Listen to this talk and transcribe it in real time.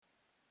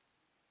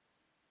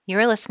You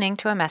are listening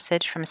to a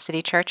message from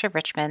City Church of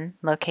Richmond,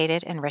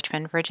 located in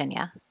Richmond,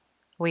 Virginia.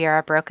 We are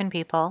a broken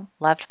people,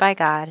 loved by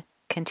God,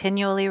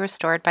 continually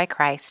restored by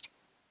Christ,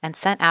 and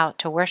sent out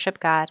to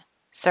worship God,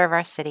 serve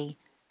our city,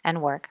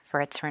 and work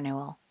for its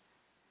renewal.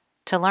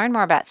 To learn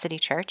more about City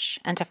Church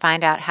and to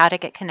find out how to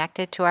get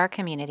connected to our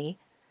community,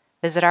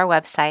 visit our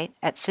website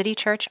at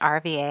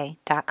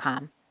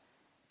citychurchrva.com.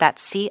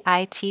 That's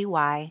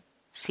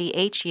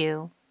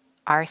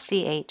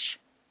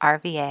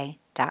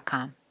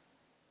citychurchrva.com.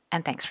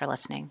 And thanks for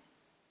listening.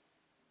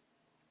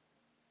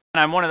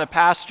 I'm one of the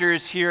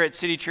pastors here at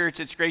City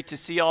Church. It's great to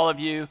see all of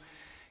you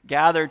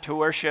gathered to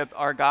worship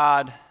our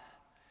God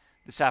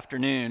this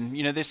afternoon.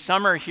 You know, this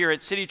summer here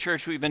at City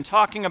Church, we've been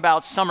talking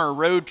about summer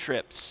road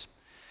trips.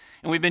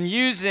 And we've been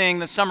using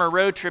the summer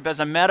road trip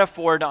as a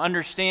metaphor to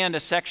understand a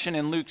section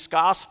in Luke's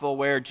gospel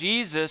where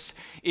Jesus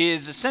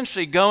is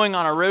essentially going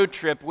on a road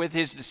trip with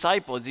his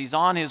disciples. He's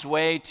on his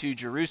way to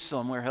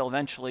Jerusalem where he'll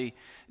eventually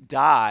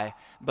die.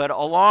 But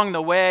along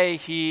the way,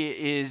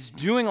 he is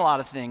doing a lot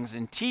of things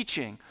and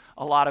teaching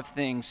a lot of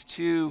things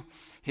to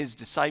his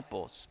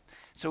disciples.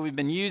 So we've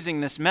been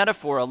using this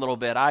metaphor a little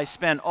bit. I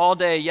spent all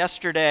day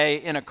yesterday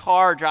in a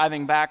car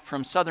driving back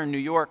from southern New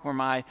York where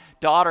my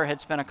daughter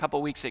had spent a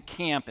couple weeks at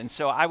camp. And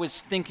so I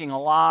was thinking a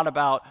lot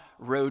about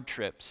road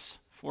trips,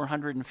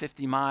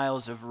 450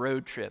 miles of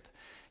road trip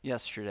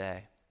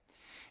yesterday.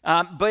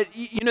 But,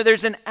 you know,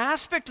 there's an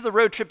aspect of the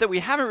road trip that we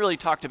haven't really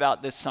talked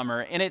about this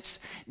summer, and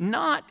it's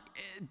not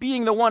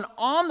being the one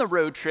on the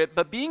road trip,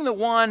 but being the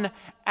one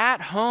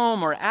at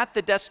home or at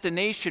the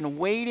destination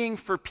waiting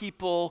for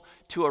people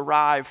to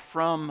arrive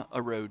from a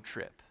road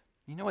trip.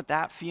 You know what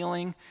that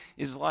feeling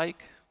is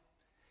like?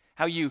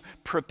 How you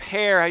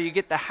prepare, how you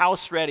get the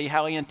house ready,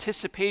 how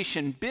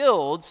anticipation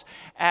builds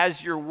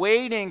as you're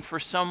waiting for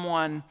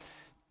someone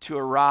to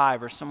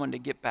arrive or someone to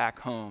get back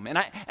home. And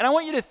I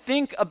want you to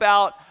think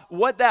about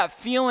what that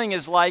feeling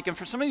is like. And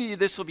for some of you,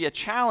 this will be a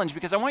challenge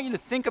because I want you to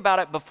think about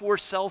it before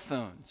cell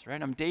phones,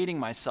 right? I'm dating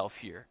myself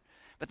here.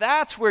 But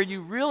that's where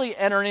you really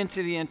enter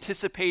into the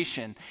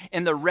anticipation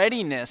and the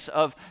readiness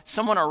of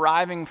someone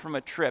arriving from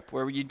a trip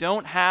where you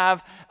don't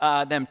have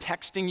them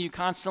texting you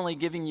constantly,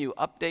 giving you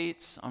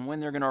updates on when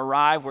they're going to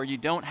arrive, where you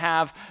don't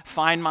have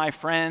Find My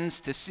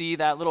Friends to see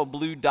that little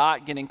blue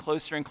dot getting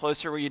closer and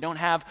closer, where you don't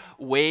have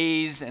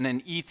Waze and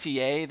an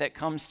ETA that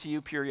comes to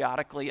you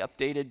periodically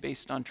updated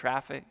based on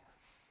traffic.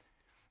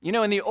 You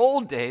know, in the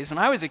old days, when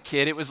I was a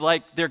kid, it was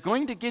like, they're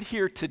going to get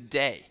here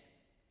today.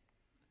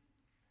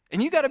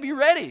 And you got to be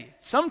ready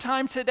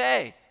sometime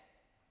today.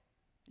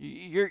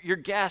 Your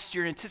guests,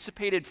 your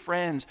anticipated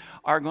friends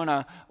are going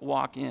to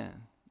walk in.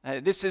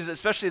 This is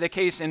especially the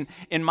case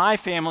in my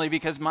family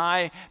because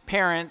my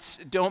parents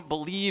don't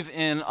believe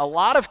in a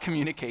lot of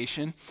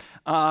communication.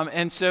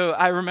 And so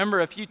I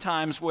remember a few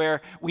times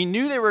where we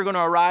knew they were going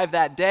to arrive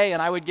that day,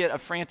 and I would get a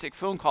frantic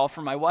phone call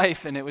from my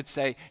wife, and it would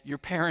say, "Your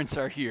parents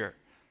are here,"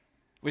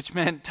 which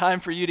meant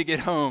time for you to get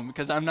home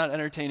because I'm not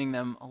entertaining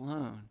them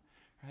alone.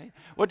 Right?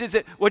 What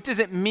does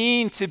it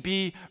mean to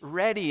be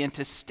ready and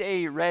to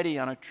stay ready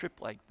on a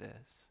trip like this?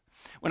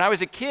 When I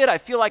was a kid, I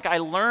feel like I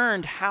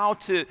learned how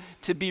to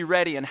be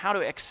ready and how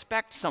to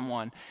expect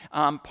someone,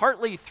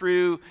 partly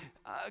through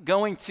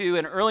going to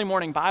an early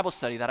morning Bible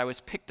study that I was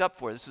picked up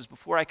for. This was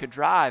before I could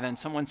drive, and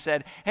someone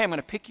said, "Hey, I'm going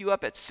to pick you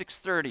up at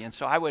 6:30." And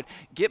so I would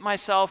get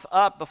myself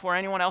up before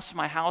anyone else in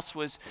my house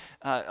was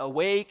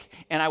awake,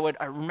 and I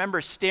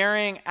remember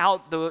staring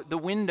out the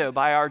window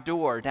by our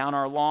door down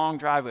our long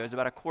driveway. It was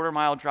about a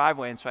quarter-mile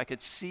driveway, and so I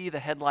could see the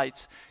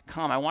headlights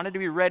come. I wanted to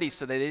be ready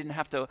so they didn't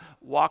have to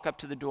walk up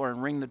to the door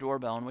and ring the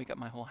doorbell and wake up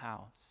my whole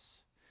house.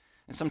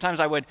 And sometimes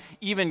I would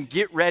even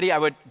get ready, I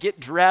would get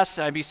dressed,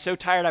 and I'd be so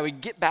tired I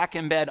would get back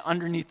in bed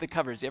underneath the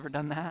covers. You ever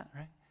done that,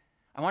 right?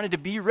 I wanted to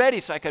be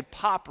ready so I could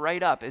pop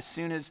right up as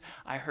soon as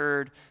I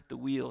heard the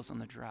wheels on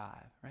the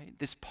drive, right?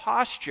 This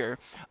posture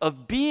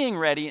of being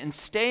ready and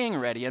staying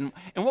ready. And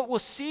what we'll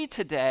see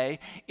today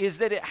is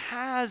that it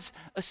has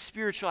a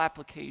spiritual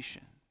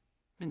application.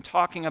 I've been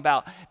talking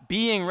about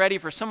being ready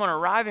for someone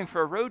arriving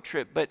for a road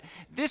trip, but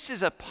this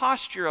is a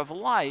posture of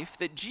life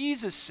that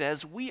Jesus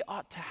says we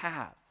ought to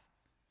have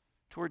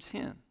towards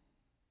him.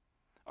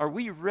 Are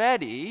we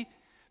ready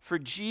for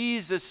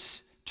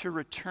Jesus to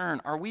return?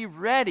 Are we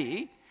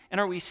ready and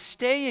are we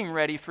staying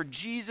ready for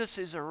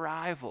Jesus'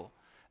 arrival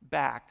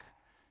back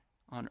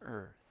on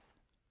earth?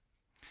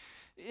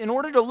 In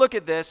order to look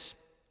at this,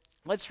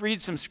 let's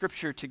read some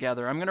scripture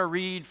together. I'm going to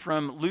read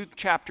from Luke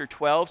chapter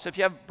 12. So if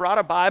you have brought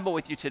a Bible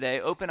with you today,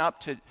 open up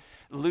to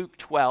Luke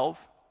 12.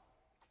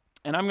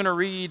 And I'm going to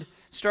read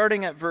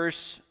starting at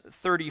verse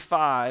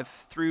 35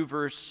 through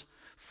verse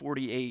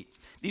 48.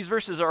 These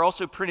verses are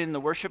also printed in the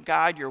worship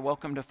guide. You're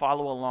welcome to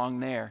follow along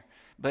there.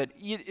 But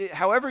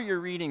however you're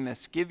reading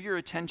this, give your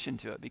attention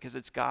to it because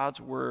it's God's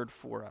word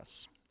for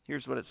us.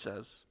 Here's what it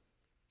says.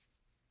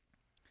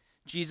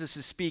 Jesus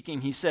is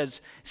speaking. He says,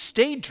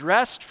 "Stay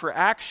dressed for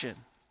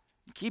action.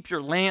 Keep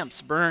your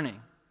lamps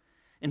burning.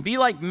 And be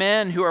like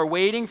men who are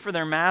waiting for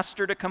their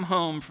master to come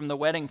home from the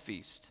wedding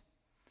feast,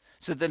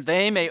 so that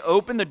they may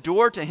open the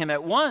door to him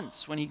at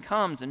once when he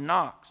comes and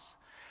knocks.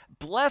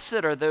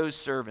 Blessed are those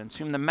servants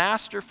whom the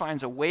master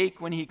finds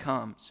awake when he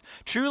comes.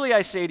 Truly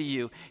I say to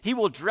you, he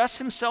will dress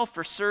himself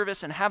for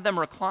service and have them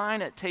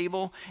recline at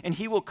table, and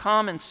he will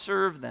come and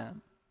serve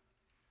them.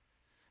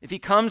 If he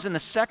comes in the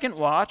second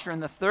watch or in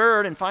the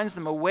third and finds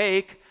them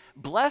awake,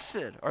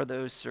 blessed are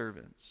those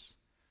servants.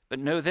 But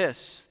know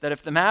this, that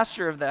if the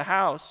master of the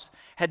house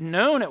had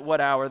known at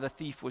what hour the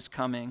thief was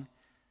coming,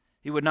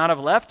 he would not have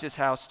left his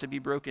house to be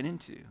broken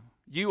into.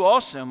 You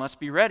also must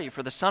be ready,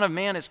 for the Son of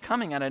Man is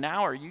coming at an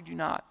hour you do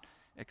not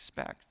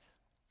expect.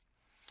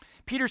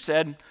 Peter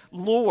said,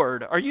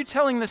 Lord, are you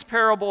telling this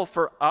parable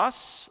for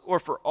us or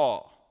for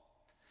all?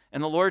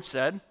 And the Lord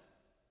said,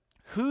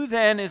 who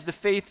then is the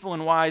faithful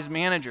and wise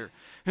manager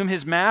whom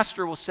his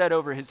master will set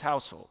over his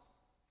household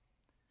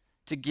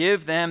to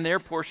give them their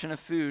portion of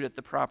food at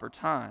the proper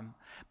time?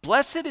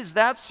 Blessed is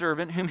that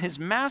servant whom his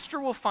master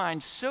will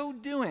find so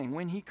doing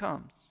when he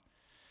comes.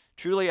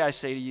 Truly I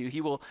say to you,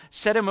 he will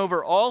set him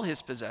over all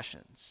his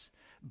possessions.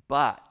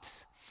 But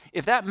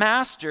if that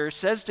master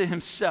says to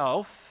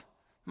himself,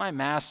 my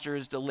master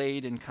is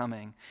delayed in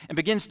coming, and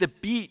begins to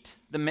beat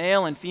the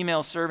male and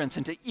female servants,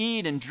 and to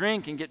eat and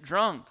drink and get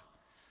drunk,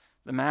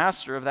 the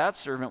master of that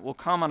servant will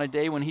come on a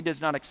day when he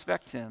does not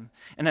expect him,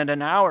 and at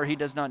an hour he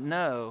does not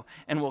know,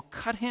 and will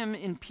cut him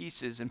in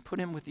pieces and put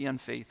him with the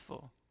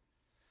unfaithful.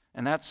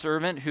 And that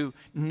servant who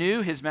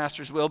knew his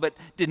master's will, but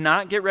did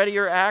not get ready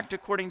or act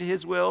according to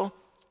his will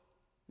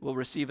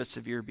receive a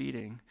severe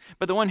beating.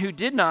 But the one who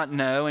did not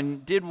know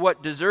and did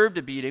what deserved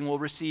a beating will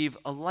receive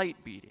a light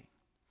beating.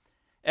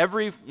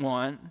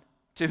 Everyone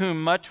to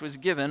whom much was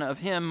given, of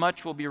him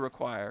much will be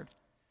required.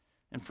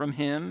 And from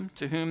him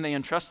to whom they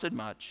entrusted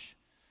much,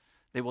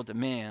 they will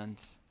demand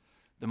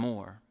the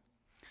more.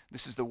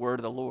 This is the word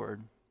of the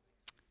Lord.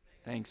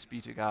 Thanks be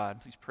to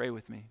God. Please pray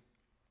with me.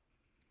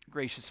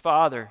 Gracious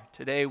Father,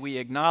 today we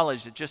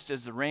acknowledge that just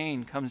as the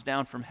rain comes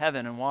down from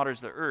heaven and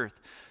waters the earth,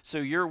 so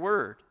your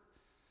word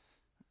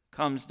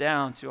comes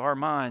down to our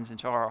minds and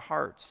to our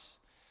hearts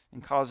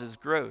and causes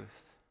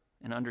growth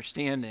and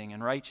understanding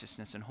and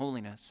righteousness and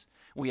holiness.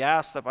 We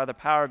ask that by the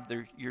power of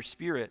your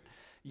Spirit,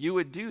 you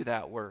would do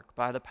that work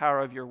by the power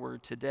of your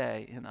word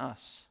today in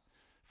us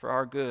for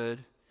our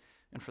good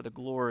and for the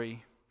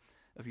glory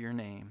of your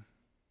name.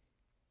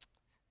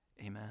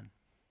 Amen.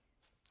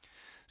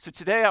 So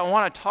today I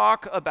want to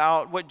talk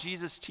about what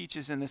Jesus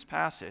teaches in this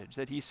passage,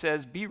 that he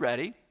says, be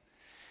ready.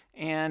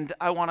 And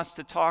I want us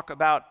to talk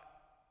about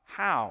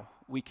how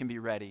we can be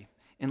ready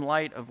in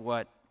light of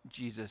what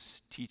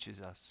Jesus teaches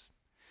us.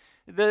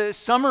 The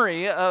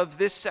summary of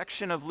this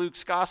section of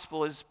Luke's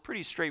gospel is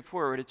pretty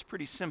straightforward. It's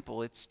pretty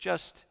simple. It's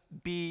just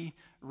be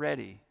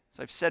ready.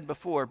 As I've said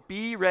before,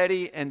 be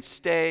ready and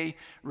stay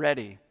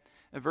ready.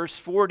 Verse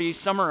 40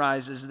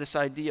 summarizes this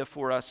idea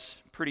for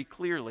us pretty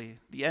clearly.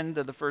 The end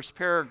of the first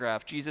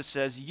paragraph, Jesus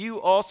says,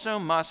 you also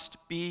must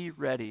be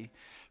ready,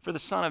 for the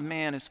Son of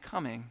Man is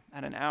coming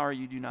at an hour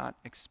you do not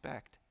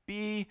expect.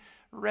 Be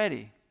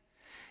ready.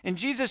 And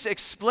Jesus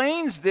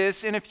explains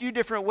this in a few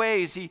different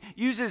ways. He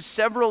uses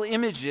several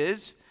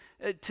images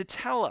to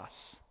tell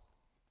us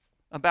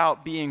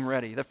about being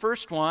ready. The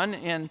first one,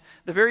 in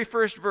the very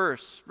first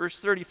verse, verse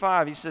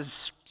 35, he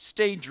says,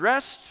 stay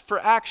dressed for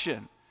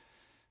action,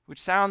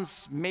 which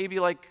sounds maybe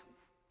like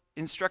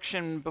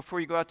instruction before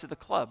you go out to the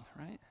club,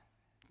 right?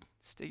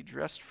 Stay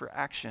dressed for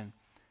action.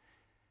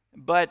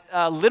 But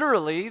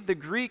literally, the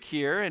Greek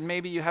here, and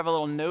maybe you have a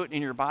little note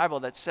in your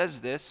Bible that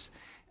says this,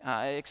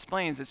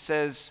 explains, it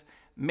says,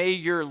 may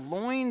your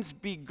loins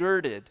be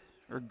girded,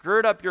 or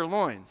gird up your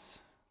loins.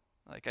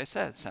 Like I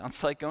said, it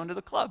sounds like going to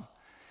the club.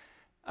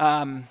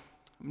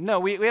 No,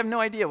 we have no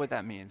idea what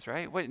that means,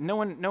 right? No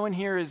one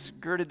here has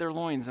girded their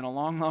loins in a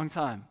long, long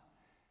time.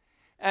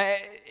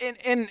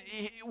 And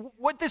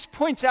what this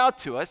points out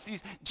to us,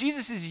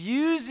 Jesus is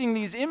using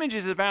these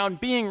images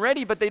around being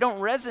ready, but they don't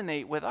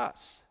resonate with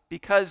us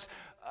because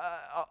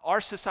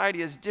our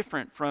society is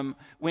different from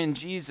when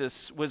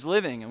Jesus was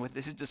living and with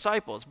his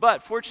disciples.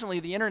 But fortunately,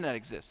 the internet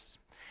exists,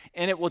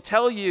 and it will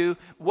tell you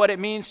what it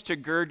means to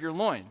gird your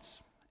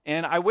loins.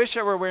 And I wish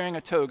I were wearing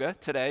a toga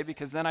today,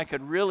 because then I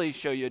could really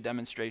show you a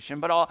demonstration.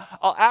 But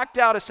I'll act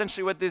out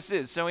essentially what this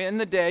is. So in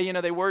the day,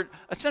 they wore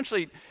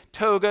essentially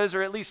togas,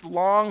 or at least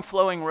long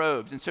flowing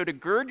robes. And so to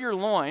gird your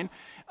loin,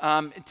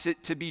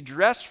 to be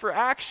dressed for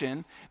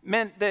action,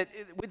 meant that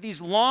with these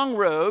long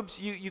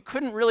robes, you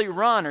couldn't really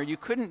run, or you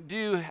couldn't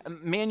do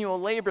manual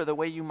labor the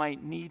way you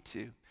might need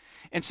to.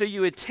 And so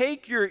you would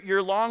take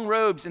your long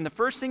robes, and the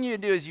first thing you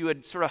would do is you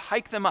would sort of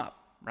hike them up,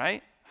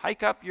 right?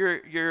 Hike up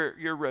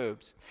your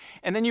robes.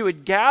 And then you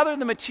would gather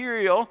the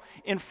material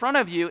in front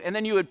of you, and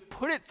then you would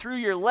put it through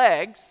your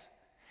legs,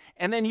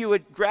 and then you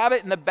would grab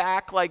it in the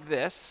back like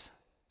this.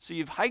 So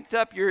you've hiked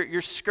up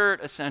your skirt,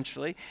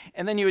 essentially,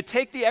 and then you would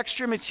take the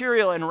extra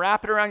material and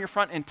wrap it around your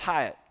front and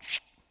tie it.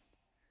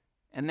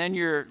 And then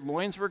your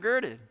loins were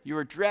girded. You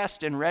were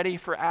dressed and ready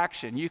for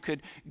action. You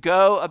could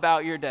go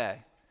about your day.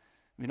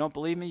 If you don't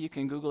believe me, you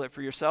can Google it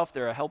for yourself.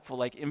 There are helpful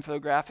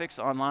infographics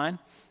online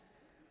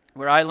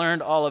where I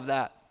learned all of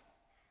that.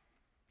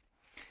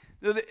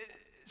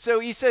 So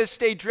he says,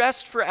 stay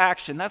dressed for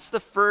action. That's the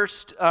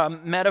first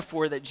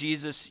metaphor that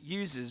Jesus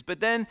uses. But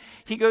then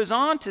he goes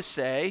on to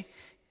say,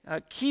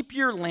 keep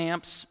your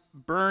lamps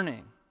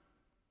burning.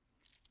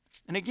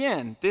 And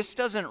again, this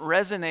doesn't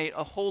resonate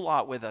a whole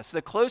lot with us.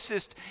 The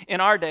closest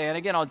in our day, and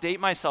again, I'll date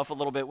myself a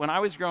little bit. When I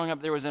was growing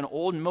up, there was an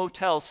old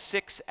Motel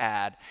 6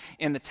 ad,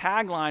 and the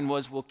tagline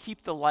was, we'll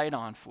keep the light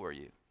on for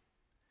you.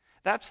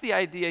 That's the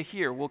idea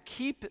here. We'll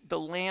keep the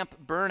lamp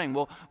burning.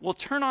 We'll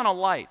turn on a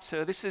light.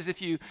 So this is if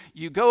you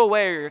go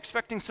away or you're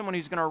expecting someone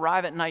who's going to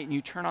arrive at night and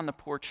you turn on the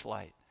porch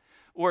light.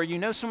 Or you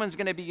know someone's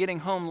going to be getting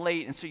home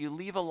late and so you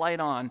leave a light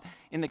on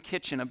in the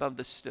kitchen above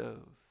the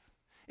stove.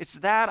 It's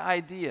that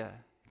idea.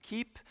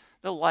 Keep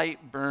the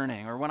light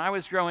burning. Or when I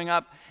was growing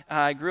up,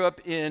 I grew up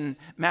in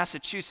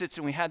Massachusetts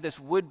and we had this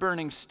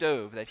wood-burning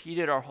stove that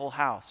heated our whole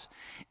house.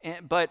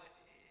 But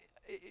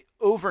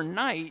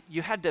overnight,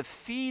 you had to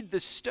feed the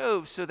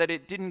stove so that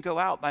it didn't go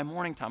out by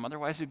morning time.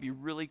 Otherwise, it would be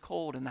really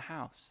cold in the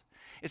house.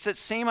 It's that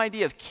same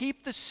idea of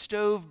keep the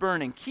stove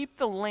burning, keep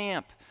the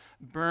lamp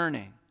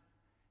burning.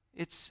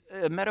 It's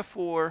a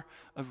metaphor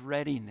of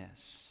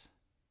readiness.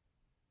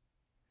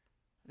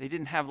 They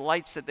didn't have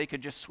lights that they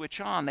could just switch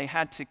on. They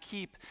had to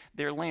keep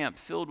their lamp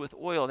filled with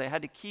oil. They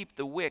had to keep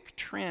the wick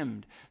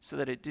trimmed so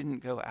that it didn't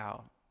go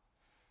out.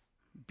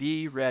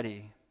 Be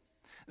ready.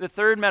 The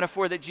third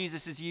metaphor that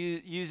Jesus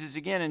uses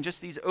again in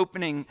just these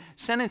opening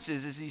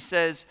sentences is he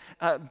says,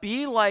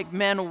 be like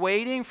men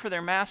waiting for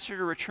their master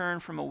to return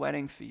from a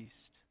wedding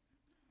feast.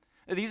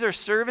 These are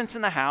servants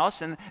in the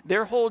house, and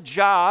their whole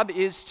job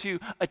is to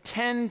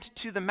attend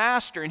to the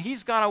master, and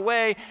he's gone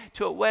away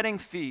to a wedding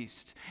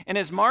feast. And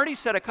as Marty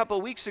said a couple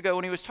of weeks ago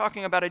when he was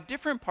talking about a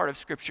different part of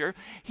Scripture,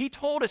 he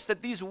told us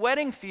that these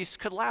wedding feasts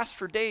could last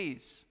for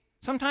days,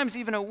 sometimes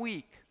even a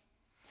week.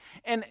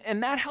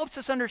 And that helps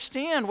us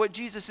understand what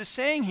Jesus is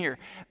saying here.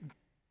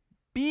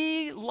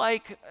 Be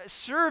like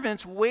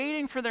servants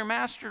waiting for their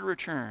master to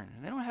return.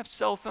 They don't have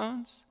cell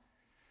phones.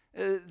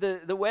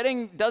 The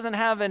wedding doesn't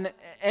have an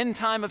end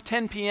time of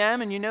 10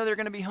 p.m. and you know they're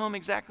going to be home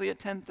exactly at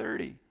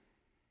 10:30.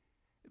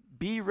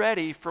 Be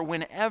ready for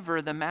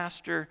whenever the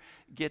master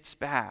gets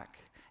back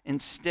and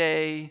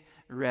stay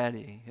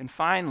ready. And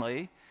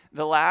finally,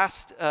 the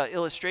last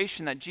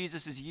illustration that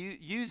Jesus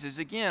uses,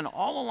 again,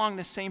 all along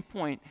the same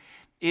point,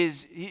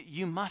 is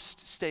you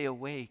must stay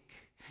awake.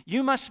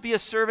 You must be a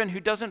servant who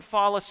doesn't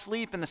fall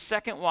asleep in the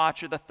second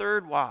watch or the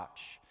third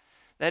watch.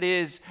 That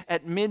is,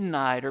 at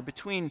midnight or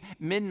between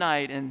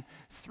midnight and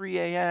 3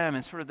 a.m.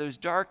 and sort of those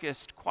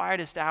darkest,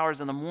 quietest hours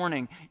in the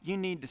morning, you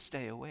need to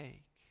stay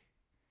awake.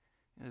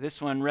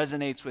 This one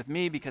resonates with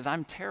me because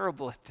I'm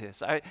terrible at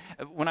this.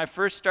 When I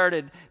first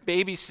started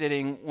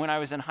babysitting when I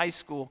was in high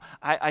school,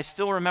 I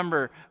still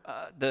remember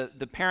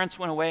the parents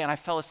went away and I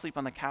fell asleep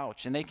on the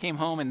couch. And they came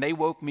home and they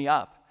woke me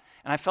up.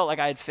 And I felt like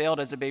I had failed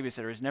as a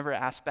babysitter. I was never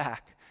asked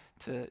back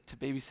to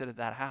babysit at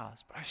that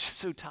house. But I was just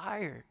so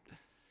tired.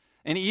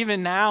 And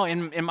even now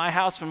in my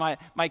house, when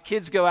my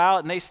kids go out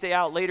and they stay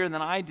out later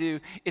than I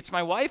do, it's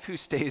my wife who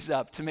stays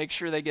up to make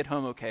sure they get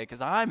home okay,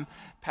 because I'm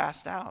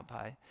passed out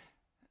by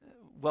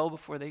well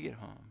before they get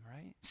home,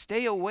 right?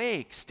 Stay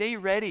awake, stay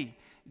ready,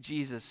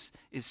 Jesus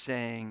is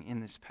saying in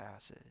this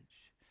passage.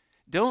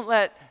 Don't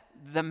let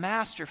the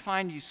master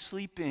find you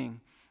sleeping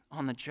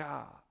on the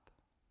job.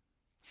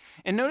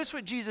 And notice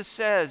what Jesus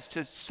says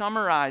to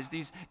summarize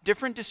these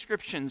different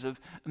descriptions of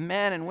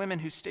men and women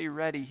who stay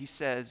ready. He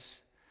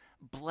says,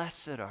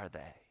 blessed are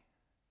they.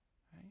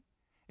 Right?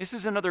 This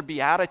is another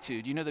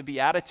beatitude. You know the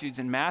beatitudes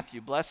in Matthew.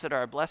 Blessed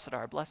are, blessed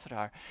are, blessed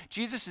are.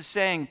 Jesus is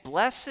saying,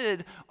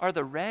 blessed are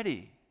the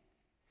ready.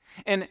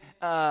 And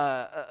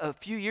a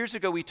few years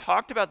ago, we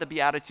talked about the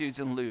Beatitudes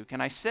in Luke,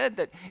 and I said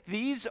that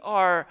these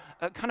are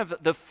kind of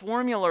the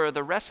formula or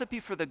the recipe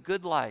for the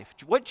good life.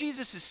 What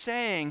Jesus is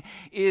saying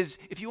is,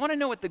 if you want to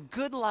know what the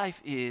good life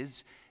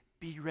is,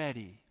 be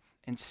ready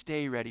and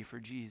stay ready for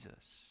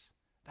Jesus.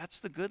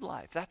 That's the good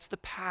life. That's the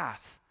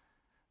path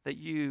that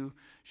you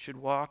should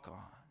walk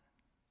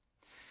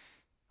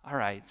on. All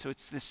right, so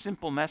it's this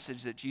simple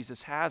message that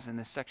Jesus has in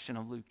this section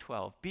of Luke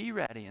 12. Be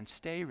ready and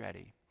stay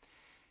ready.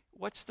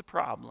 What's the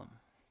problem?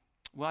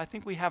 Well, I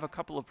think we have a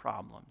couple of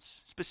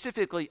problems,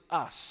 specifically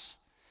us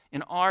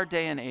in our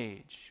day and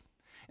age.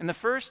 And the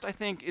first, I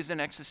think, is an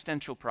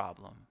existential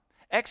problem.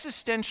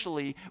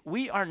 Existentially,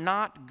 we are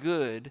not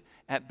good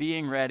at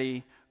being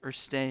ready or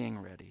staying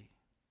ready.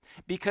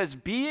 Because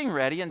being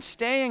ready and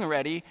staying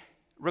ready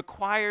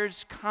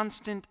requires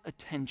constant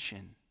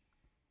attention.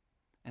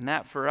 And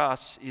that for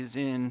us is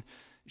in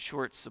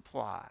short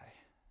supply.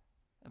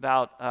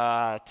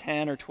 About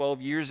 10 or 12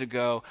 years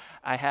ago,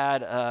 I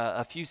had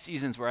a few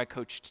seasons where I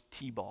coached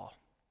t-ball.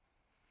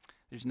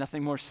 There's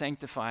nothing more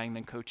sanctifying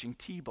than coaching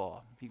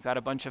t-ball. You've got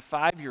a bunch of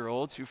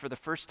 5-year-olds who for the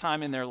first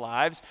time in their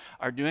lives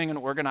are doing an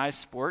organized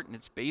sport, and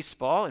it's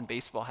baseball, and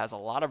baseball has a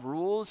lot of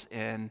rules,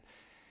 and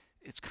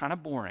it's kind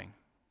of boring.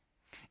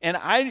 And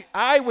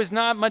I was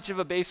not much of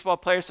a baseball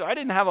player, so I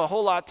didn't have a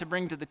whole lot to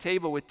bring to the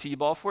table with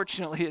t-ball.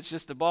 Fortunately, it's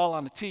just a ball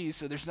on a tee,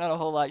 so there's not a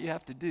whole lot you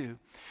have to do.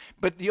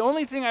 But the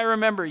only thing I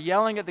remember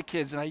yelling at the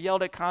kids, and I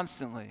yelled it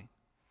constantly,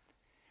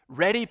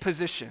 ready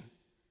position,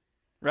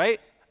 right?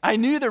 I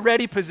knew the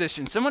ready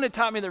position. Someone had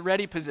taught me the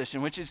ready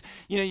position, which is,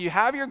 you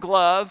have your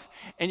glove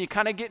and you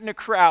kind of get in a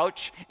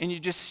crouch and you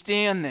just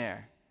stand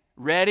there,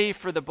 ready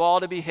for the ball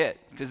to be hit.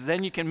 Because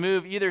then you can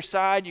move either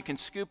side, you can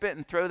scoop it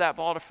and throw that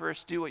ball to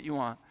first, do what you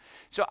want.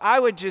 So I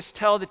would just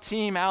tell the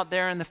team out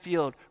there in the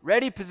field,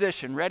 ready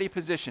position, ready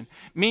position.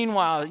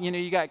 Meanwhile,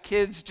 you got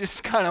kids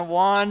just kind of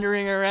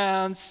wandering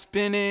around,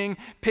 spinning,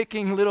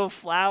 picking little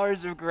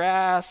flowers of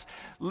grass,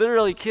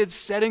 literally kids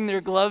setting their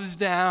gloves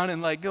down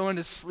and like going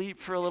to sleep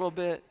for a little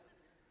bit.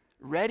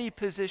 Ready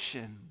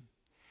position.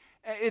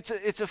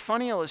 It's a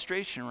funny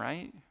illustration,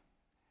 right?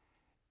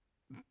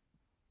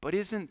 But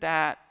isn't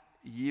that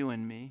you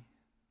and me?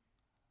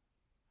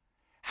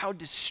 How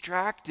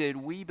distracted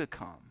we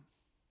become.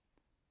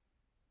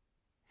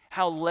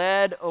 How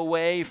led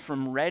away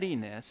from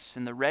readiness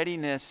and the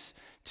readiness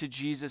to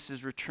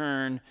Jesus'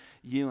 return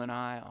you and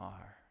I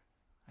are.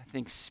 I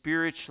think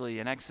spiritually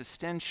and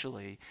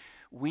existentially,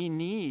 we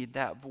need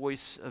that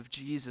voice of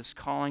Jesus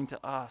calling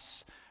to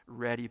us,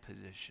 ready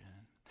position.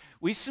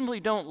 We simply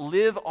don't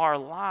live our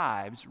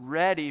lives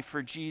ready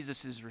for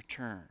Jesus'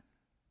 return.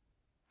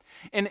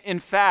 And in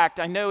fact,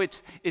 I know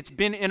it's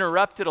been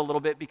interrupted a little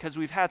bit because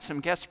we've had some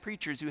guest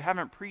preachers who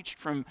haven't preached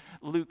from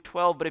Luke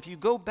 12, but if you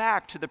go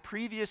back to the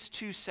previous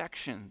two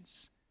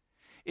sections,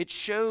 it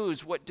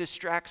shows what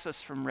distracts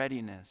us from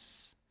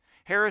readiness.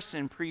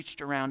 Harrison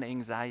preached around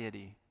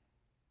anxiety.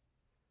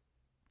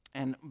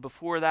 And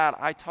before that,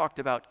 I talked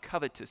about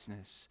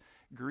covetousness,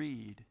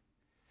 greed.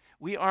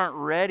 We aren't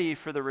ready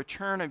for the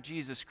return of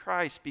Jesus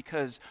Christ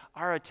because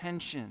our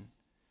attention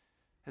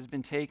has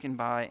been taken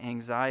by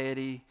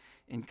anxiety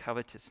and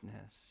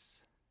covetousness.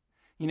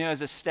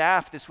 As a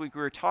staff this week,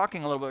 we were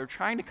talking a little bit. We were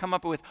trying to come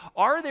up with,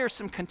 are there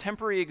some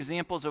contemporary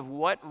examples of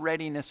what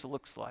readiness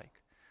looks like?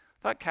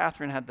 I thought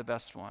Catherine had the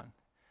best one.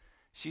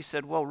 She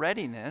said, well,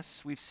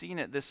 readiness, we've seen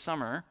it this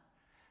summer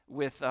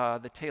with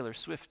the Taylor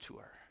Swift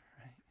tour.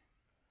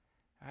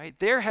 Right?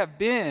 There have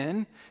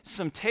been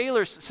some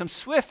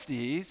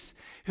Swifties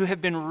who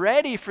have been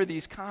ready for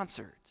these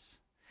concerts.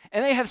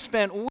 And they have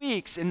spent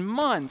weeks and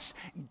months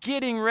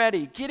getting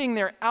ready, getting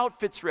their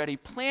outfits ready,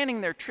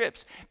 planning their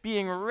trips,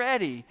 being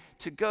ready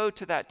to go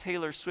to that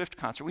Taylor Swift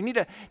concert. We need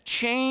to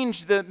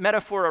change the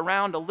metaphor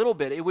around a little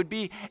bit. It would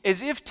be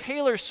as if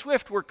Taylor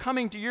Swift were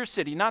coming to your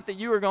city, not that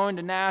you were going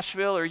to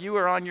Nashville or you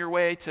were on your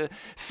way to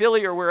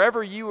Philly or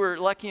wherever you were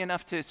lucky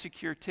enough to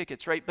secure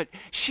tickets, right? But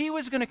she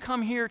was going to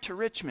come here to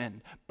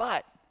Richmond,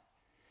 but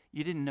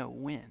you didn't know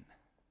when.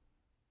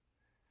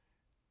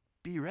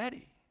 Be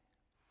ready.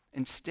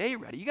 And stay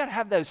ready. You got to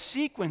have those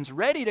sequins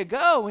ready to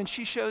go when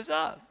she shows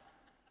up.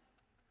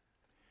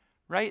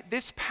 Right?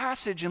 This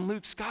passage in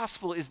Luke's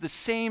gospel is the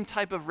same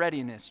type of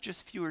readiness,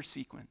 just fewer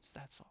sequins,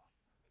 that's all.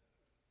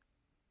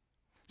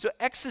 So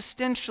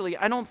existentially,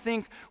 I don't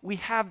think we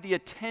have the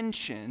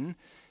attention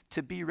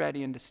to be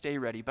ready and to stay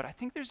ready, but I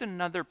think there's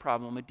another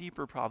problem, a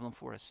deeper problem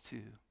for us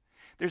too.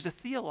 There's a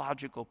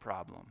theological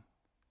problem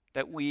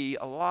that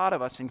a lot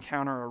of us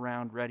encounter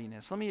around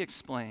readiness. Let me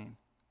explain.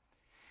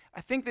 I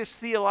think this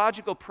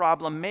theological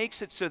problem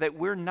makes it so that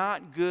we're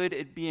not good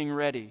at being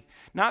ready.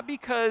 Not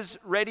because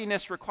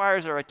readiness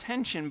requires our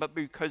attention, but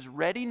because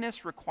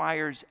readiness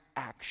requires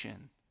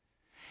action.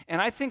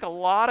 And I think a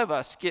lot of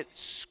us get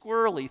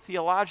squirrely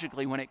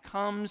theologically when it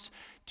comes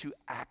to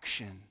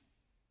action,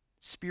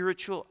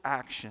 spiritual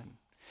action.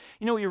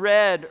 We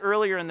read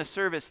earlier in the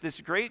service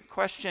this great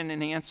question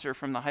and answer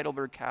from the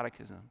Heidelberg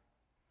Catechism.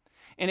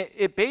 And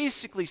it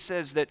basically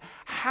says that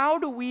how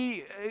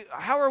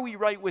are we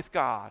right with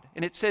God?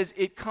 And it says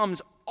it comes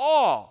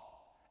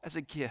all as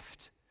a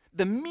gift.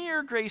 The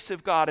mere grace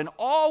of God, and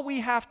all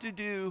we have to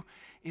do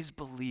is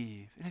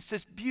believe. And it's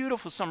this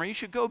beautiful summary. You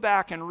should go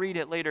back and read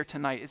it later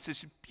tonight. It's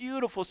this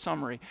beautiful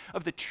summary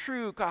of the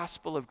true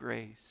gospel of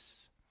grace.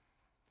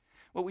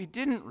 What we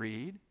didn't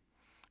read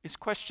is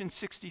question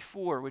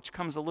 64, which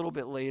comes a little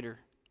bit later.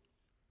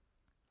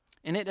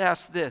 And it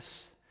asks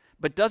this.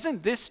 But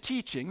doesn't this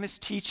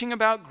teaching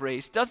about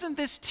grace, doesn't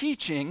this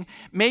teaching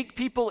make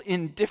people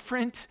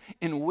indifferent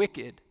and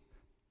wicked?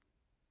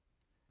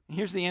 And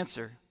here's the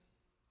answer.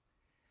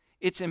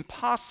 It's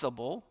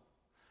impossible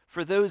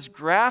for those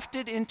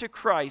grafted into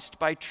Christ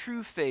by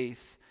true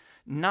faith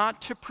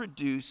not to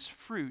produce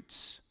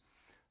fruits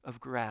of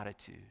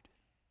gratitude.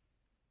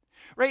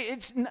 Right?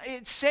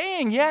 It's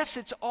saying, yes,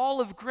 it's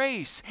all of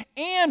grace.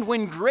 And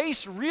when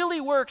grace really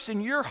works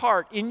in your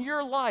heart, in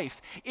your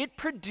life, it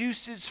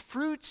produces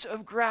fruits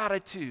of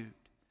gratitude.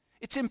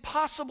 It's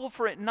impossible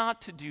for it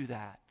not to do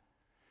that.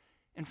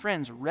 And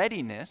friends,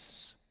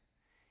 readiness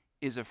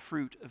is a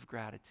fruit of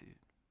gratitude.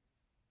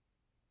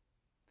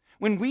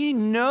 When we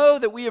know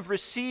that we have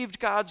received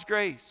God's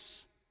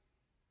grace,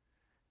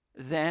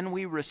 then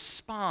we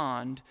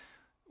respond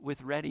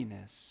with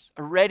readiness,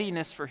 a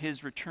readiness for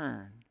His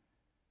return.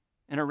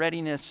 And a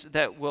readiness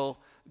that we'll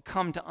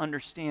come to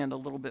understand a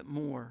little bit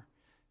more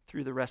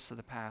through the rest of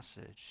the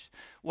passage.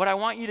 What I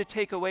want you to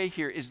take away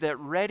here is that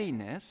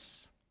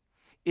readiness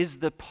is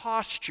the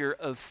posture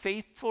of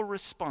faithful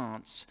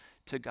response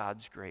to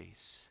God's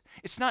grace.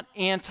 It's not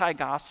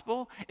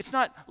anti-gospel. It's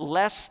not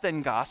less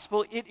than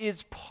gospel. It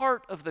is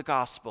part of the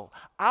gospel.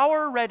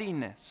 Our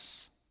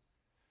readiness,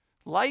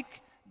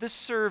 like the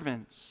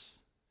servants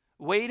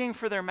waiting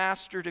for their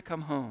master to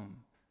come home,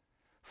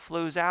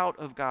 flows out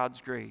of God's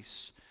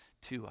grace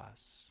to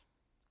us.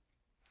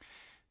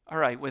 All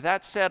right, with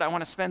that said, I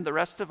want to spend the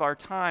rest of our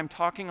time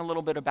talking a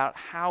little bit about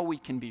how we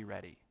can be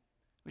ready,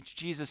 which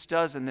Jesus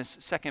does in this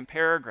second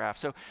paragraph.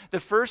 So the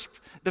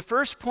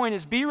first point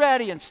is be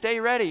ready and stay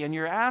ready. And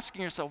you're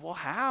asking yourself, well,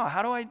 how?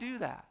 How do I do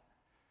that?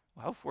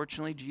 Well,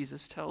 fortunately,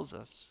 Jesus tells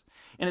us.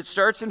 And it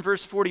starts in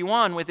verse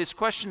 41 with this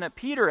question that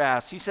Peter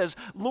asks. He says,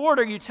 Lord,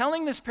 are you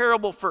telling this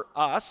parable for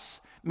us,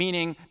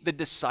 meaning the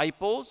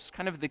disciples,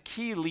 kind of the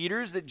key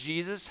leaders that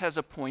Jesus has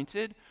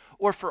appointed,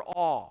 or for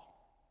all?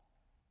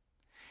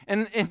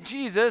 And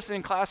Jesus,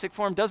 in classic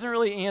form, doesn't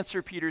really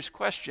answer Peter's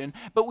question,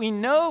 but we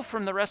know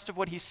from the rest of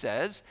what he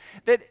says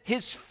that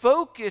his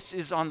focus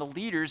is on the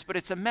leaders, but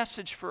it's a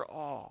message for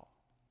all.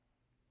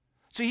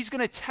 So he's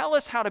going to tell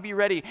us how to be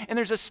ready. And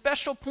there's a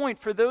special point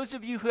for those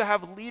of you who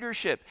have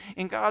leadership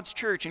in God's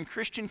church and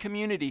Christian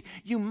community.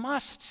 You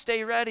must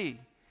stay ready,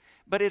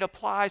 but it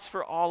applies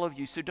for all of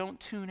you, so don't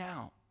tune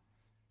out.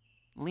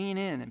 Lean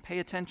in and pay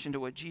attention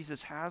to what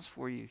Jesus has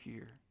for you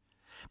here.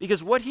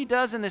 Because what he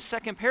does in this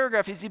second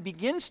paragraph is he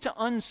begins to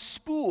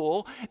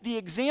unspool the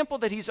example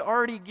that he's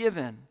already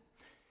given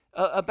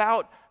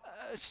about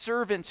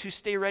servants who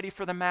stay ready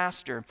for the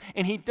master.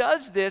 And he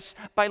does this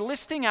by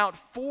listing out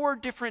 4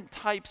 different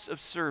types of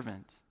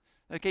servant.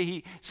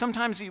 Okay,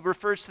 sometimes he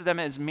refers to them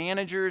as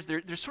managers.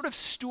 They're sort of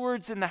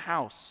stewards in the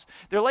house.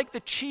 They're like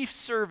the chief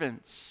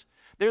servants.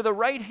 They're the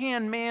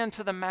right-hand man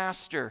to the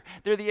master.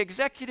 They're the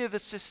executive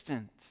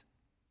assistant.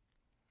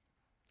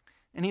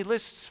 And he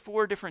lists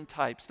 4 different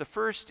types. The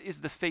first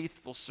is the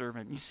faithful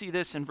servant. You see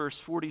this in verse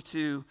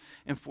 42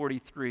 and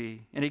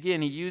 43. And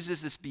again, he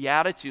uses this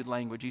beatitude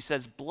language. He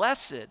says,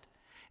 "Blessed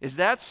is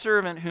that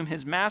servant whom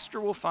his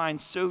master will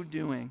find so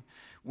doing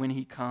when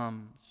he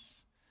comes."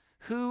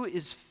 Who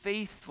is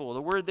faithful?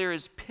 The word there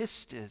is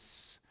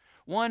pistis.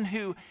 One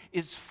who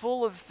is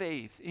full of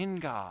faith in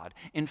God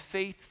and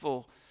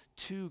faithful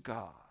to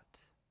God.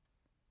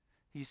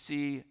 You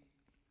see,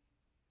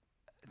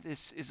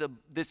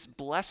 this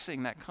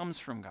blessing that comes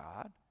from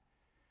God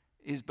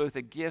is both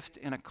a gift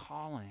and a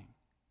calling.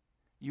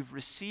 You've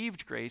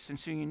received grace, and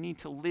so you need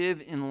to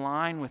live in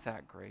line with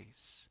that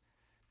grace.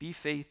 Be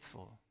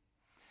faithful.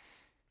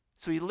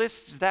 So he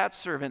lists that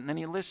servant, and then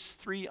he lists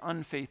 3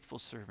 unfaithful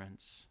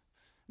servants.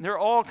 And they're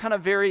all kind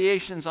of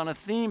variations on a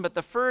theme, but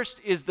the first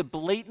is the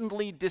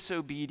blatantly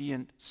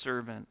disobedient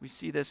servant. We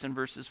see this in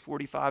verses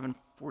 45 and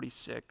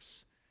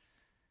 46.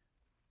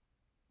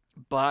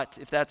 But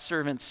if that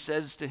servant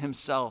says to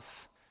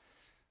himself,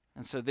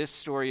 and so this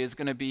story is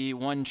going to be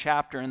one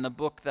chapter in the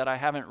book that I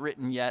haven't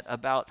written yet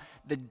about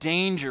the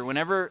danger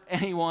whenever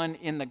anyone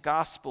in the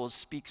Gospels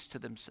speaks to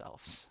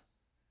themselves,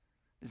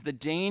 is the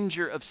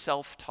danger of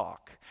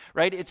self-talk,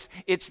 right?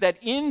 It's that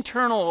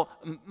internal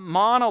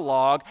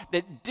monologue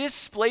that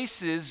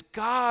displaces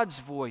God's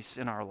voice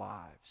in our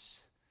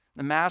lives.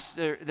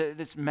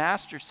 This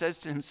master says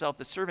to himself,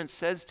 the servant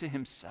says to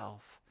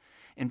himself,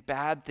 and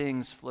bad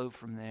things flow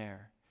from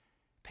there.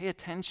 Pay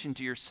attention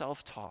to your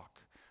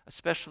self-talk,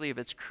 especially if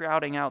it's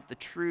crowding out the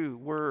true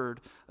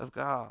word of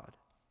God.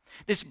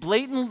 This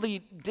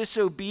blatantly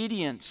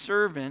disobedient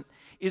servant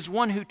is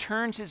one who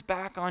turns his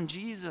back on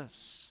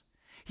Jesus.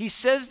 He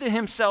says to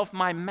himself,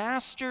 my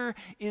master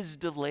is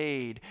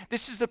delayed.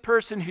 This is the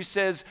person who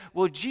says,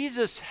 well,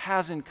 Jesus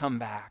hasn't come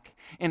back,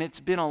 and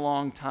it's been a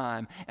long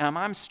time, and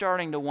I'm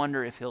starting to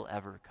wonder if he'll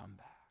ever come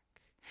back.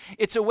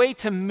 It's a way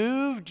to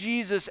move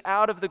Jesus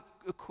out of the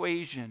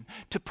equation,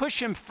 to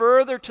push him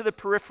further to the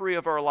periphery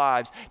of our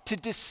lives, to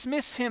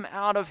dismiss him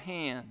out of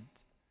hand.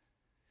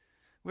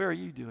 Where are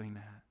you doing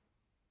that?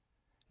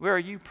 Where are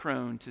you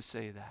prone to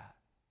say that?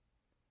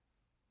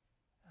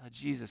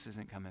 Jesus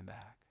isn't coming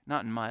back.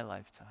 Not in my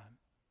lifetime.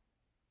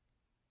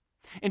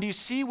 And do you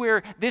see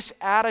where this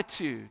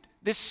attitude,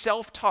 this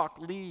self-talk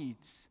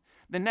leads?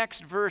 The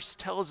next verse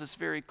tells us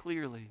very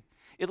clearly.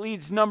 It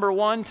leads, number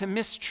 1, to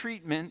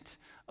mistreatment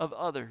of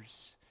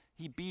others.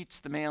 He beats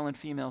the male and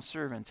female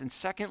servants. And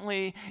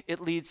secondly,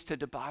 it leads to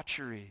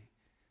debauchery.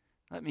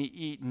 Let me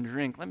eat and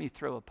drink. Let me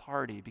throw a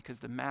party because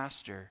the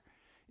master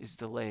is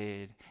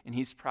delayed and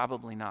he's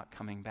probably not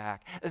coming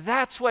back.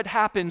 That's what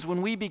happens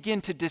when we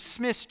begin to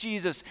dismiss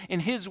Jesus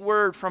and his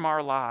word from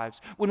our lives.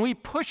 When we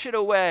push it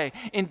away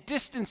and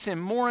distance him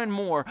more and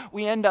more,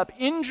 we end up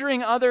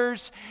injuring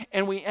others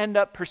and we end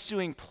up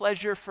pursuing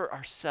pleasure for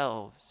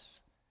ourselves.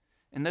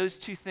 And those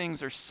 2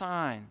 things are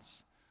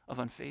signs of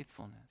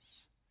unfaithfulness.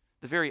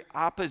 The very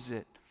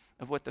opposite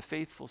of what the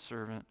faithful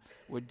servant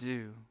would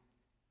do.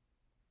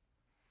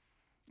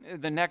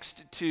 The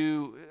next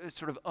 2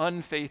 sort of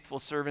unfaithful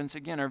servants,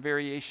 again, are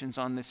variations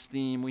on this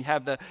theme. We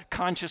have the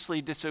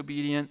consciously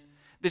disobedient.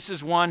 This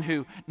is one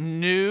who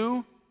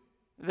knew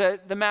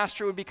that the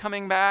master would be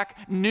coming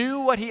back,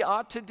 knew what he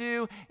ought to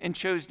do, and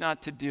chose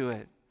not to do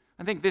it.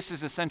 I think this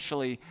is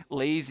essentially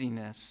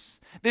laziness.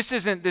 This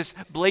isn't this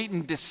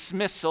blatant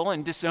dismissal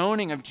and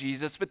disowning of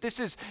Jesus, but this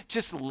is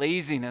just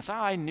laziness.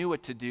 I knew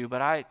what to do,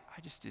 but I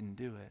just didn't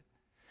do it.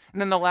 And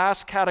then the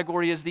last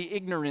category is the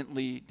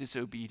ignorantly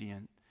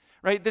disobedient,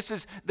 right? This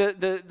is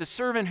the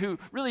servant who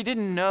really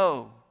didn't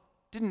know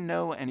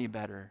any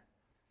better.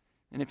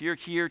 And if you're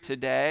here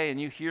today and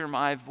you hear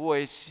my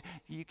voice,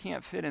 you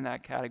can't fit in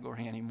that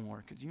category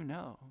anymore because you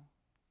know.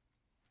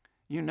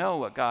 You know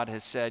what God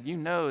has said. You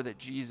know that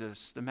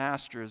Jesus, the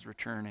Master, is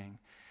returning,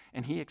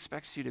 and he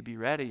expects you to be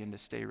ready and to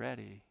stay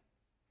ready.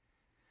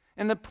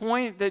 And the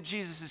point that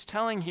Jesus is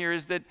telling here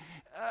is that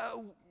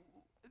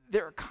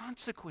there are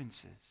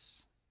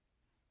consequences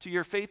to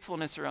your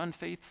faithfulness or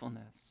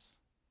unfaithfulness.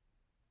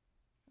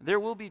 There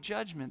will be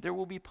judgment. There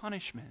will be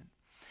punishment.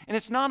 And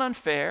it's not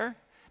unfair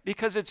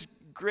because it's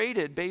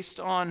graded based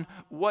on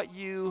what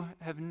you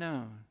have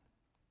known,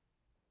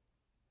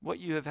 what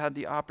you have had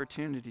the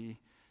opportunity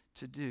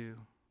to do.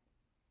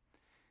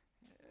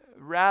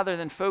 Rather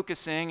than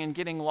focusing and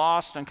getting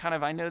lost on kind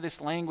of, I know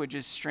this language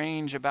is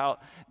strange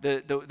about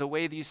the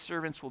way these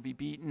servants will be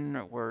beaten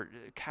or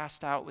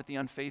cast out with the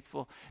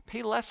unfaithful,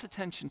 pay less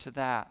attention to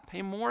that.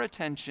 Pay more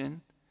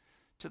attention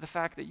to the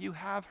fact that you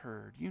have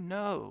heard. You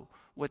know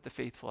what the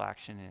faithful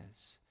action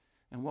is.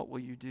 And what will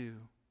you do?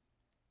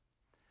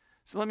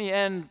 So let me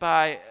end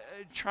by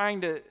trying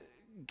to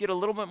get a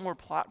little bit more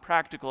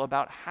practical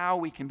about how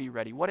we can be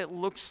ready, what it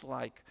looks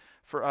like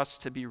for us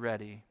to be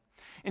ready.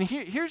 And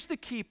here's the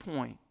key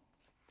point.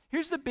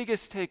 Here's the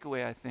biggest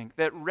takeaway, I think,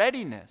 that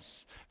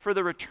readiness for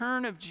the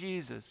return of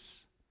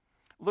Jesus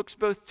looks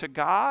both to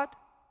God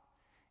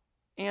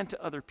and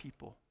to other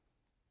people.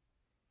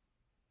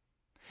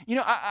 You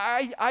know,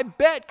 I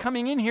bet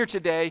coming in here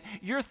today,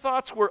 your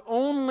thoughts were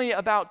only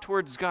about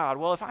towards God.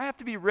 Well, if I have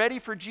to be ready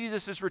for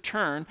Jesus'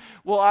 return,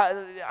 well,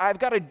 I've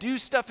got to do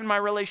stuff in my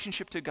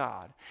relationship to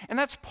God. And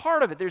that's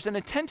part of it. There's an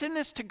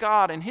attentiveness to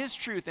God and his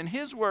truth and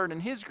his word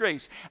and his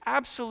grace.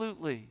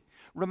 Absolutely.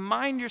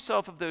 Remind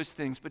yourself of those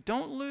things, but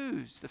don't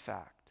lose the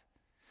fact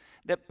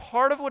that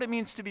part of what it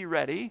means to be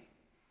ready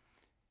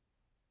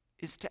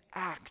is to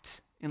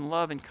act in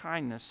love and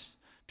kindness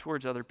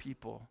towards other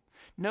people.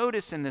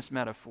 Notice in this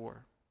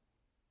metaphor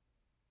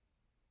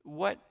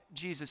what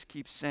Jesus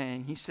keeps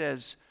saying. He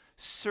says,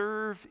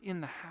 serve in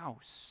the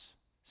house.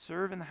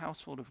 Serve in the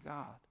household of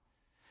God.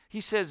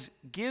 He says,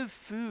 give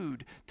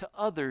food to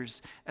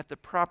others at the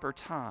proper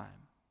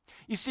time.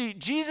 You see,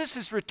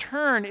 Jesus'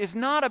 return is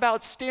not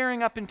about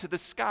staring up into the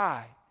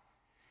sky.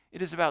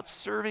 It is about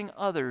serving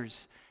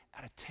others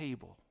at a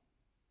table.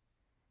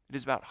 It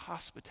is about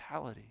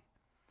hospitality.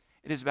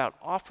 It is about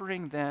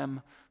offering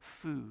them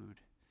food.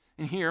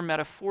 And here,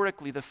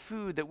 metaphorically, the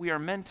food that we are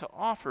meant to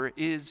offer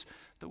is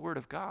the Word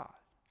of God,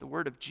 the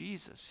Word of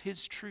Jesus,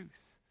 his truth,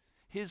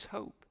 his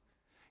hope,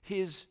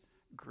 his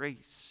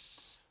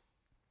grace.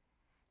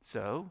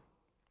 So,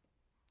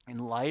 in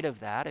light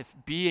of that, if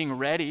being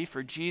ready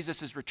for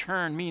Jesus'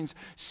 return means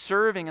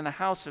serving in the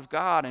house of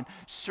God and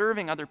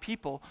serving other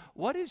people,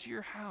 what is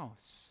your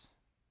house?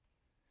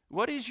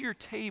 What is your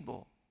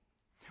table?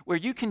 Where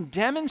you can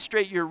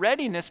demonstrate your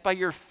readiness by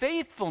your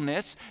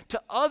faithfulness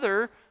to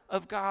other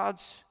of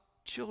God's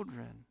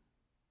children.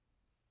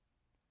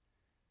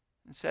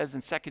 It says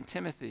in 2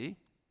 Timothy,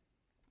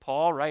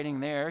 Paul writing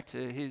there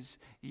to his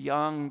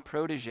young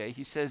protege,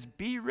 he says,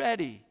 be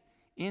ready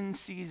in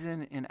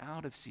season and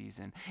out of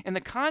season. And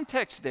the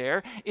context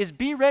there is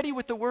be ready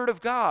with the word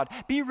of God.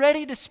 Be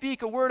ready to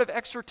speak a word of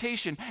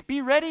exhortation.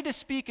 Be ready to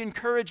speak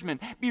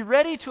encouragement. Be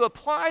ready to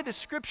apply the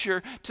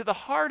scripture to the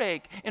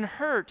heartache and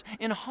hurt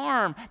and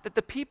harm that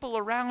the people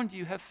around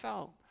you have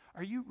felt.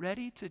 Are you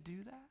ready to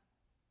do that?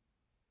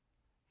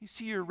 You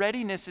see, your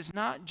readiness is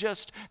not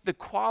just the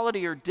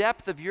quality or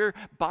depth of your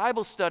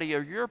Bible study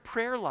or your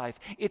prayer life.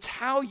 It's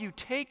how you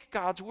take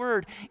God's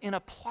word and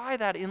apply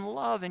that in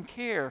love and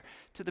care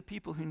to the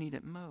people who need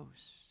it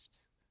most.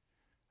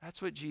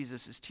 That's what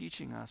Jesus is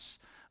teaching us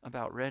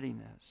about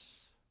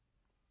readiness.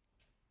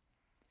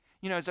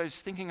 You know, as I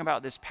was thinking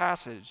about this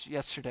passage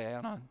yesterday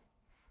on a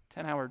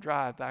 10-hour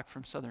drive back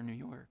from southern New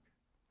York,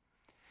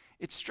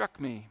 it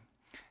struck me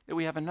that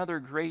we have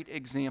another great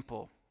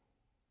example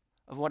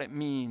of what it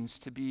means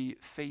to be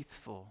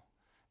faithful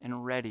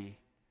and ready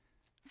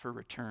for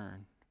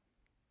return.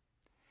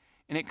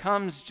 And it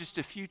comes just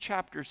a few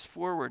chapters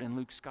forward in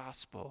Luke's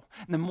gospel.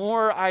 And the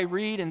more I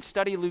read and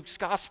study Luke's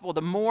gospel,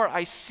 the more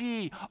I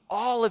see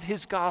all of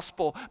his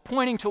gospel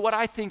pointing to what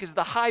I think is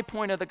the high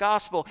point of the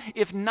gospel,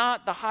 if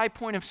not the high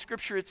point of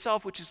Scripture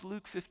itself, which is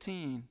Luke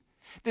 15.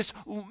 This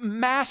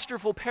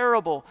masterful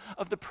parable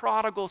of the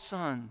prodigal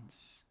sons.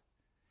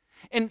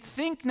 And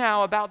think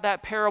now about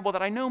that parable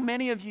that I know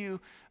many of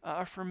you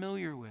are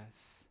familiar with.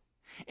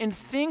 And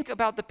think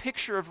about the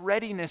picture of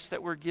readiness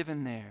that we're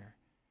given there.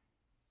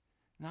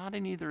 Not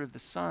in either of the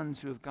sons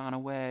who have gone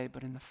away,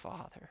 but in the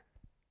Father.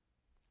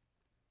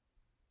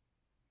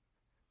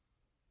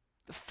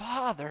 The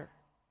Father,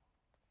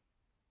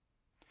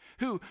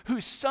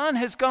 whose Son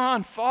has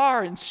gone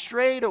far and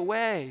strayed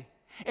away,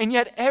 and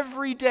yet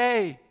every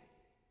day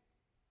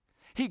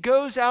He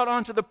goes out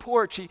onto the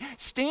porch. He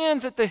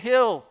stands at the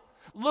hill,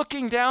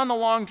 looking down the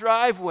long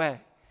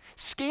driveway,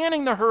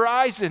 scanning the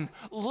horizon,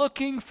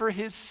 looking for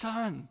his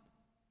son.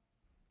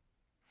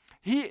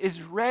 He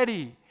is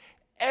ready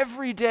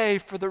every day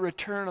for the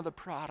return of the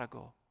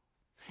prodigal.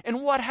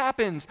 And what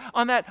happens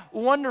on that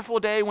wonderful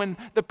day when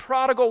the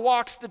prodigal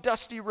walks the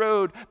dusty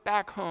road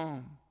back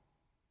home?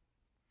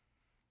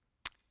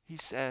 He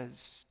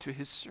says to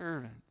his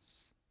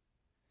servants,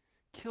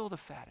 kill the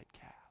fatted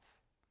calf,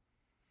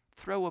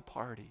 throw a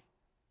party.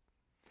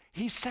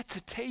 He sets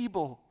a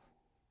table.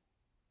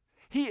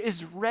 He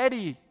is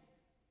ready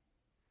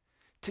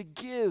to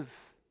give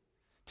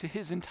to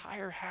his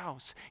entire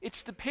house.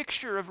 It's the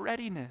picture of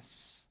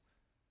readiness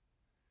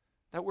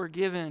that we're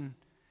given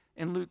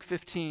in Luke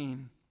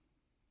 15.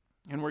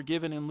 And we're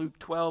given in Luke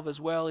 12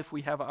 as well if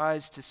we have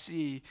eyes to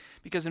see.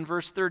 Because in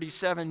verse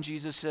 37,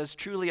 Jesus says,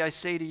 truly I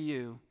say to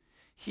you,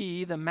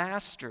 he, the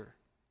master,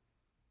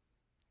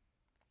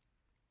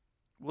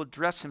 will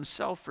dress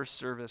himself for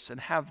service and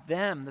have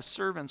them, the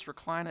servants,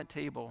 recline at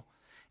table,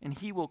 and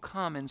he will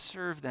come and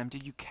serve them.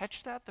 Did you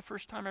catch that the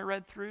first time I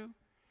read through?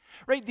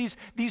 Right,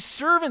 these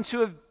servants who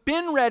have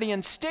been ready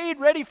and stayed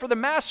ready for the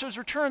master's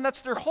return,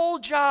 that's their whole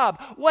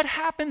job. What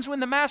happens when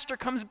the master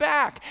comes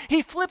back?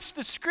 He flips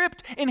the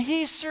script and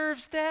he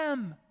serves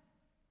them.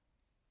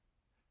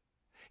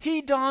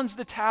 He dons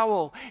the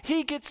towel,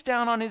 he gets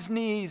down on his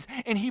knees,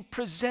 and he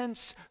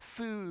presents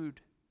food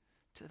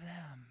to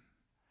them.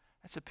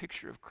 That's a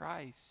picture of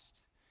Christ.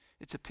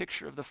 It's a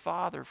picture of the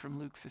Father from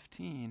Luke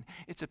 15.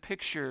 It's a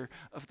picture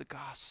of the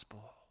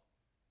gospel.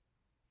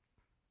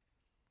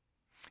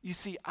 You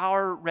see,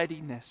 our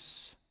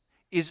readiness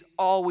is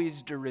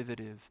always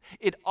derivative.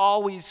 It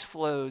always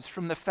flows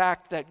from the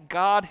fact that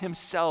God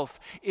himself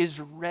is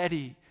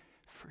ready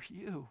for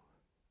you.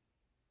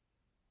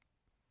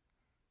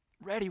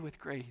 Ready with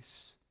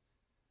grace.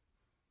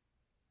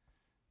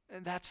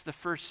 And that's the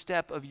first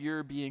step of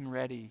your being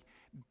ready.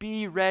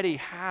 Be ready.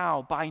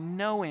 How? By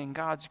knowing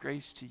God's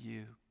grace to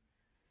you.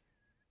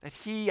 That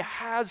he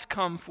has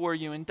come for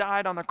you and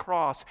died on the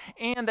cross,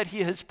 and that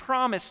he has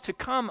promised to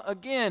come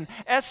again,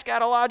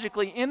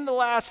 eschatologically, in the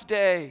last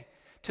day,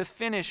 to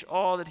finish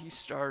all that he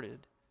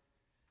started.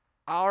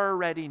 Our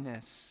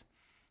readiness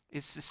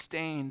is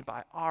sustained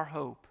by our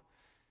hope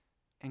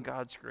and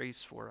God's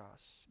grace for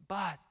us.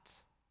 But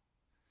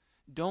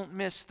don't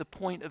miss the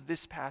point of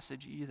this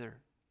passage either.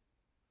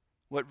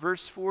 What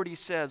verse 40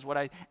 says, what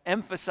I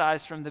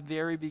emphasized from the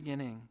very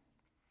beginning,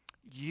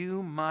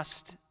 you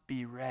must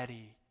be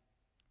ready.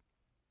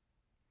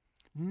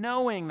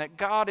 Knowing that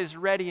God is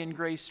ready in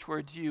grace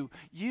towards you,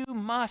 you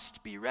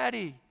must be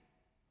ready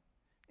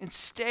and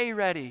stay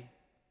ready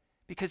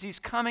because he's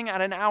coming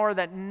at an hour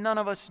that none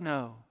of us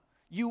know.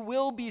 You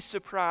will be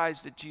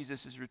surprised at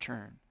Jesus'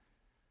 return.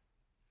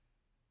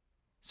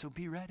 So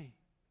be ready.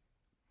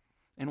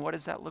 And what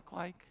does that look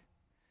like?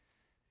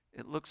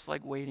 It looks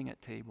like waiting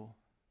at table.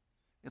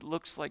 It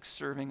looks like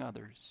serving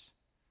others.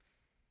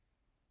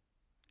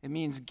 It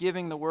means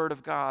giving the word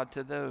of God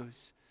to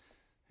those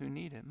who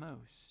need it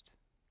most.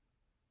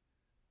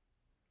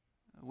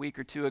 A week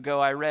or two ago,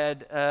 I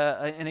read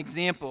an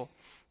example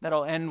that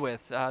I'll end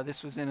with.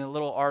 This was in a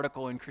little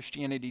article in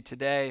Christianity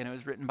Today, and it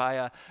was written by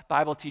a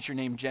Bible teacher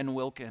named Jen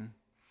Wilkin.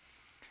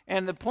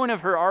 And the point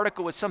of her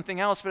article was something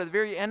else, but at the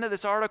very end of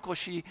this article,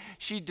 she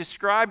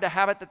described a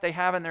habit that they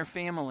have in their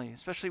family,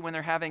 especially when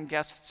they're having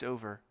guests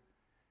over.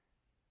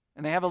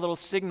 And they have a little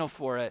signal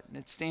for it, and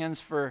it stands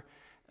for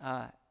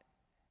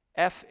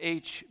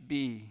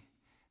FHB,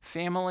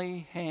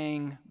 Family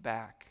Hang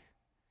Back.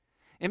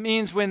 It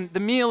means when the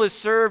meal is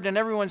served and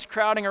everyone's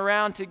crowding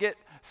around to get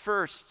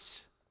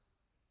firsts,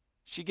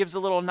 she gives a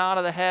little nod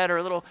of the head or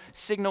a little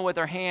signal with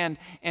her hand,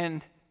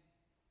 and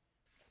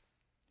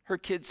her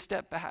kids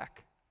step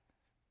back.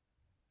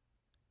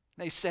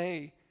 They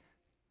say,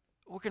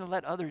 we're going to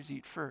let others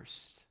eat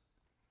first.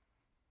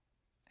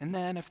 And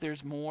then if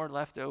there's more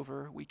left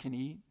over, we can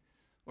eat.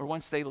 Or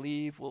once they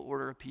leave, we'll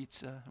order a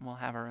pizza and we'll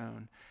have our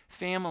own.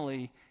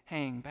 Family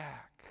hang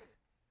back.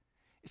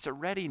 It's a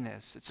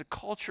readiness. It's a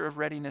culture of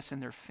readiness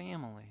in their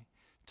family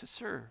to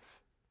serve.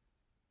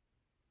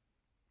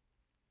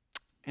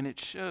 And it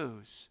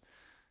shows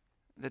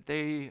that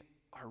they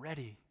are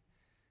ready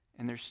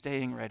and they're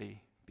staying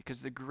ready,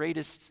 because the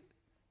greatest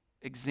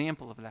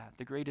example of that,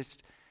 the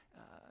greatest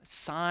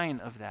sign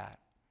of that,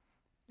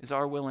 is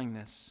our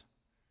willingness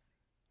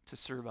to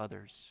serve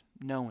others,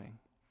 knowing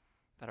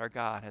that our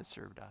God has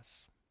served us.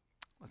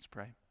 Let's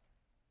pray.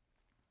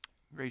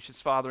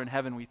 Gracious Father in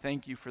heaven, we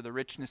thank you for the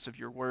richness of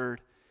your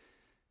word.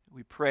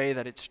 We pray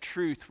that its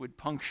truth would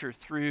puncture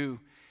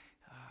through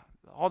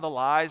all the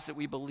lies that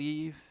we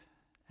believe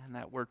and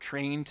that we're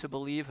trained to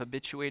believe,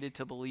 habituated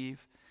to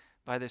believe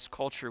by this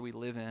culture we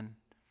live in.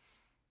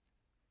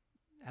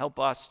 Help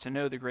us to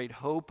know the great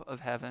hope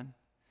of heaven.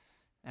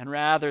 And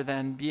rather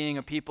than being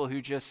a people who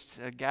just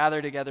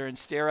gather together and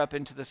stare up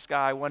into the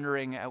sky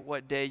wondering at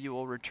what day you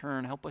will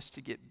return, help us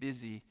to get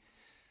busy,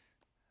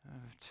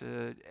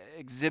 to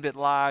exhibit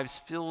lives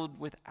filled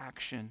with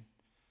action,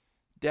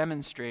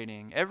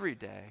 demonstrating every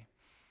day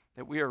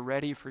that we are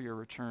ready for your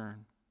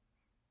return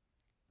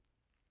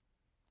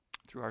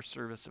through our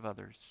service of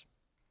others.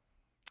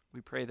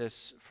 We pray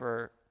this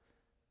for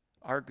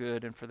our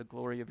good and for the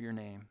glory of your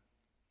name.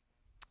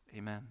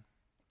 Amen.